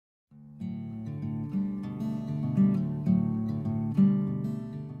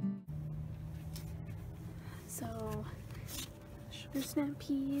Their snap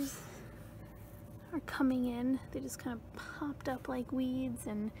peas are coming in. They just kind of popped up like weeds,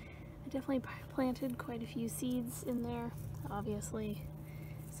 and I definitely planted quite a few seeds in there, obviously.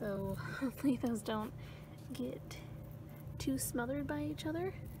 So hopefully those don't get too smothered by each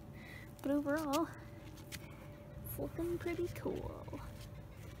other. But overall, it's looking pretty cool.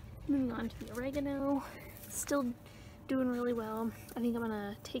 Moving on to the oregano, still doing really well. I think I'm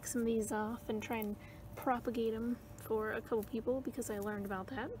gonna take some of these off and try and propagate them for a couple people because I learned about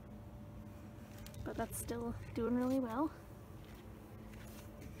that. But that's still doing really well.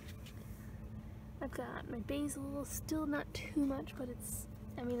 I've got my basil, still not too much, but it's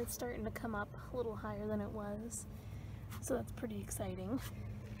starting to come up a little higher than it was. So that's pretty exciting.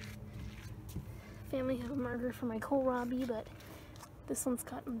 Family have a marker for my kohlrabi, but this one's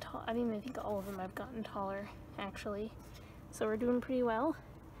gotten tall. I think all of them have gotten taller, actually. So we're doing pretty well.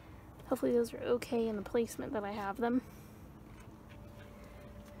 Hopefully those are okay in the placement that I have them.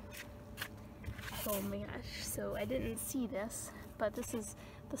 Oh my gosh, so I didn't see this, but this is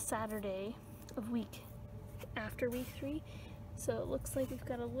the Saturday of after week 3. So it looks like we've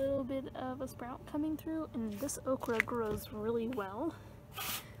got a little bit of a sprout coming through, and this okra grows really well.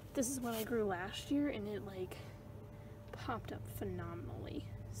 This is what I grew last year, and it like popped up phenomenally.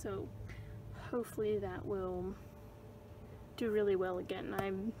 So hopefully that will do really well again.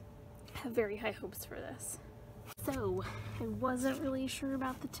 I have very high hopes for this. So I wasn't really sure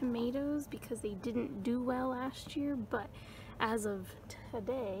about the tomatoes because they didn't do well last year, but as of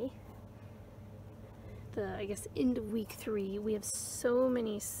today, I guess end of week 3, we have so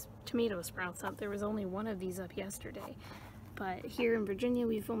many tomato sprouts up. There was only one of these up yesterday, but here in Virginia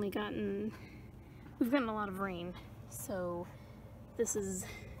we've gotten a lot of rain, so this is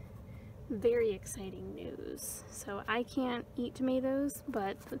very exciting news. So I can't eat tomatoes,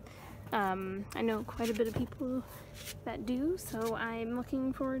 but I know quite a bit of people that do, so I'm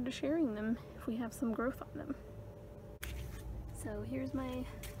looking forward to sharing them if we have some growth on them. So here's my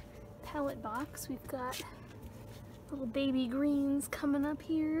pallet box. We've got little baby greens coming up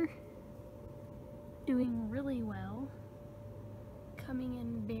here, doing really well, coming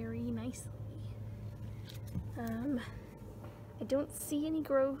in very nicely. I don't see any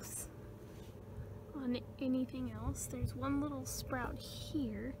growth on anything else. There's one little sprout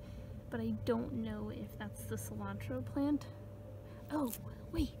here, but I don't know if that's the cilantro plant. Oh,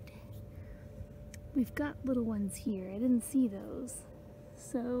 wait. We've got little ones here. I didn't see those.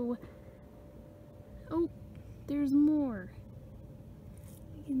 So, oh, there's more.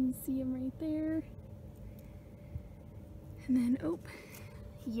 You can see them right there. And then, oh,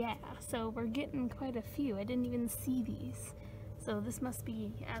 yeah, so we're getting quite a few. I didn't even see these. So this must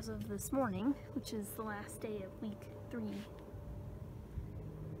be as of this morning, which is the last day of week 3.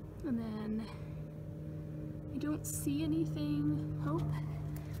 And then I don't see anything. Oh,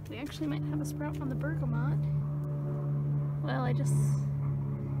 we actually might have a sprout on the bergamot. Well, I just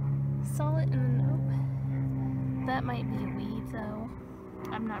saw it and then, oh, that might be a weed though.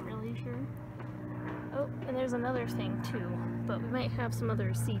 I'm not really sure. Oh, and there's another thing too, but we might have some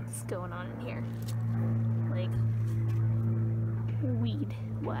other seeds going on in here, like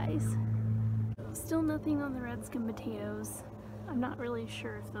weed-wise. Still nothing on the red skin potatoes. I'm not really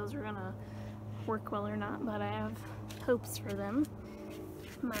sure if those are gonna work well or not, but I have hopes for them.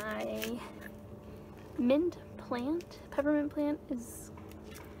 My mint plant, peppermint plant, is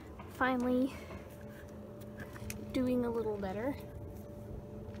finally doing a little better.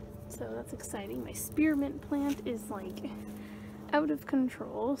 So that's exciting. My spearmint plant is like out of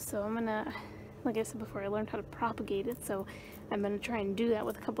control, so I'm gonna, like I said before, I learned how to propagate it, so I'm gonna try and do that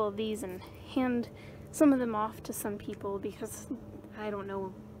with a couple of these and hand some of them off to some people because I don't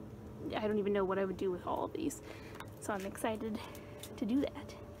even know what I would do with all of these. So I'm excited to do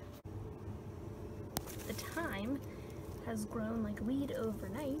that. The thyme has grown like weed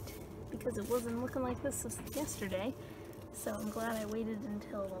overnight because it wasn't looking like this yesterday. So I'm glad I waited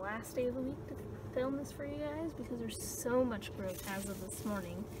until the last day of the week to film this for you guys because there's so much growth as of this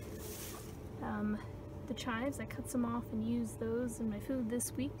morning. The chives, I cut some off and used those in my food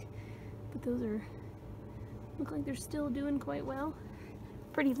this week, but those look like they're still doing quite well.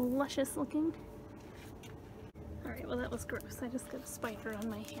 Pretty luscious looking. Alright, well that was gross. I just got a spider on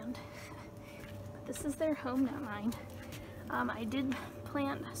my hand. But this is their home, not mine. I did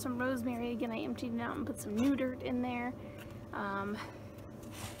plant some rosemary. Again, I emptied it out and put some new dirt in there.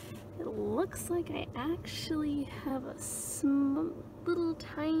 It looks like I actually have little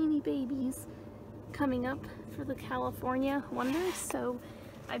tiny babies coming up for the California wonders, so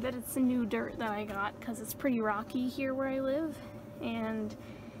I bet it's the new dirt that I got because it's pretty rocky here where I live and it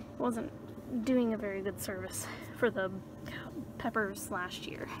wasn't doing a very good service for the peppers last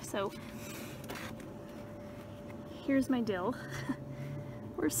year. So here's my dill.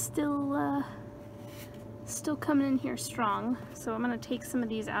 We're still coming in here strong, so I'm gonna take some of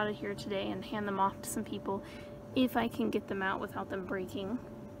these out of here today and hand them off to some people if I can get them out without them breaking.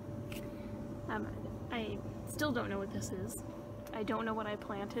 I still don't know what this is. I don't know what I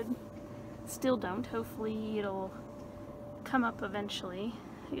planted. Still don't. Hopefully it'll come up eventually.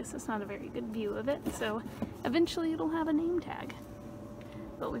 I guess it's not a very good view of it, so eventually it'll have a name tag.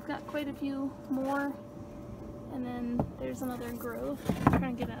 But we've got quite a few more, and then there's another grove. I'm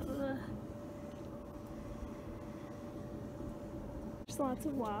trying to get out of the... There's lots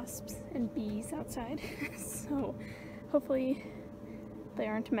of wasps and bees outside, so hopefully they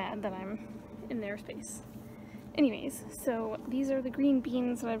aren't mad that I'm in their space. Anyways, so these are the green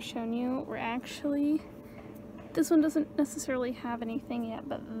beans that I've shown you. We're actually... This one doesn't necessarily have anything yet,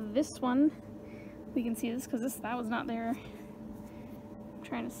 but this one, we can see this because that was not there. I'm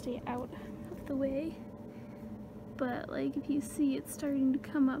trying to stay out of the way. But like if you see, it's starting to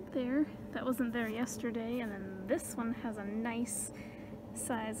come up there. That wasn't there yesterday, and then this one has a nice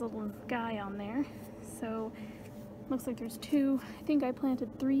size little guy on there. So looks like there's two. I think I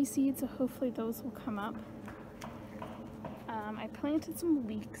planted 3 seeds, so hopefully those will come up. I planted some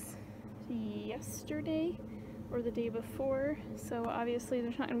leeks yesterday or the day before, so obviously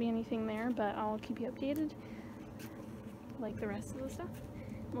there's not going to be anything there, but I'll keep you updated like the rest of the stuff.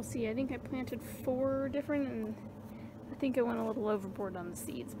 We'll see. I think I planted 4 different, and I think I went a little overboard on the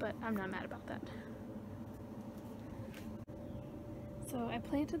seeds, but I'm not mad about that. So I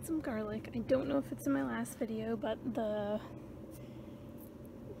planted some garlic. I don't know if it's in my last video, but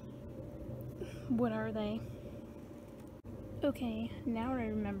what are they? Okay, now I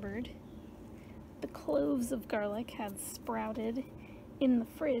remembered. The cloves of garlic had sprouted in the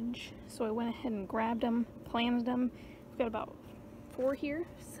fridge, so I went ahead and grabbed them, planted them. We've got about 4 here,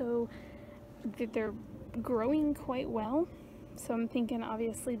 so they're growing quite well. So I'm thinking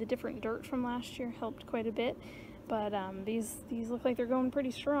obviously the different dirt from last year helped quite a bit, but these look like they're going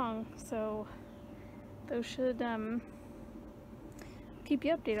pretty strong, so those should keep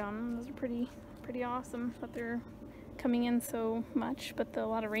you updated on them. Those are pretty awesome that they're coming in so much, but a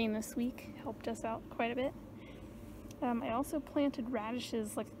lot of rain this week helped us out quite a bit. I also planted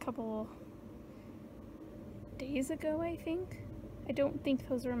radishes like a couple days ago, I think. I don't think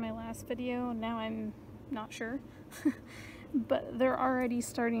those were in my last video, now I'm not sure. But they're already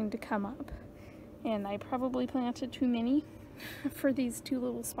starting to come up, and I probably planted too many for these 2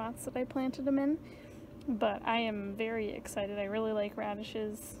 little spots that I planted them in, but I am very excited. I really like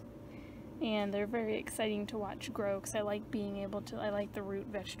radishes, and they're very exciting to watch grow because I like being able to, I like the root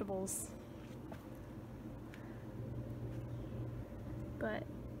vegetables. But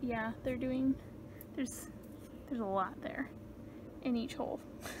yeah, they're doing, there's a lot there in each hole.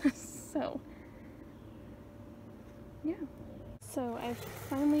 So yeah. So I've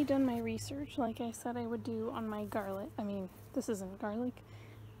finally done my research like I said I would do on my garlic. I mean, this isn't garlic,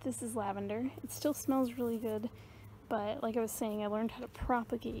 this is lavender. It still smells really good, but like I was saying, I learned how to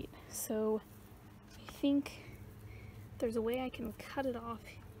propagate. So I think there's a way I can cut it off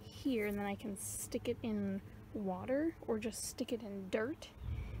here, and then I can stick it in water or just stick it in dirt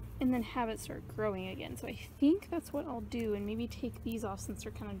and then have it start growing again. So I think that's what I'll do, and maybe take these off since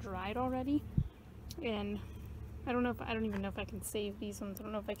they're kind of dried already. And I don't even know if I can save these ones. I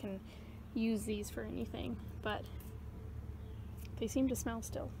don't know if I can use these for anything, but they seem to smell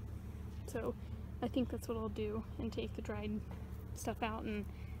still. So I think that's what I'll do, and take the dried stuff out and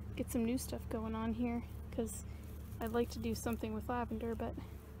get some new stuff going on here, because I'd like to do something with lavender, but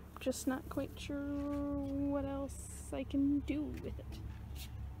just not quite sure what else I can do with it.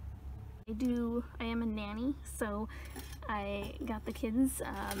 I am a nanny, so I got the kids.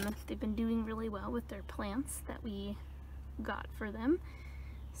 They've been doing really well with their plants that we got for them,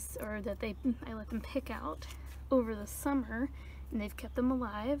 or that I let them pick out over the summer, and they've kept them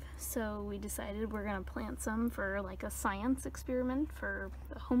alive. So we decided we're gonna plant some for like a science experiment for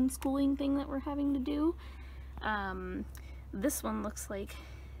the homeschooling thing that we're having to do. This one looks like,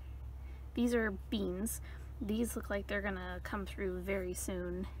 these are beans. These look like they're gonna come through very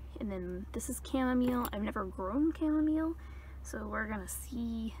soon. And then this is chamomile. I've never grown chamomile, so we're gonna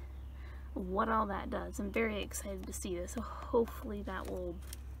see what all that does. I'm very excited to see this, so hopefully that will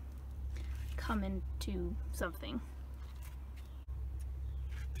come into something.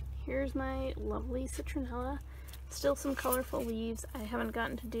 Here's my lovely citronella. Still some colorful leaves. I haven't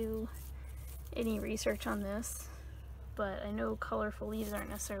gotten to do any research on this, but I know colorful leaves aren't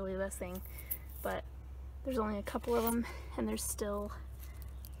necessarily the best thing, but there's only a couple of them, and there's still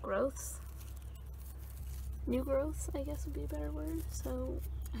growths. new growth, I guess would be a better word. So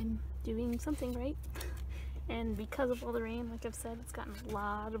I'm doing something right. And because of all the rain, like I've said, it's gotten a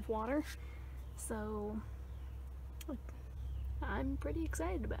lot of water. So I'm pretty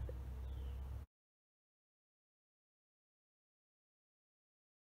excited about it.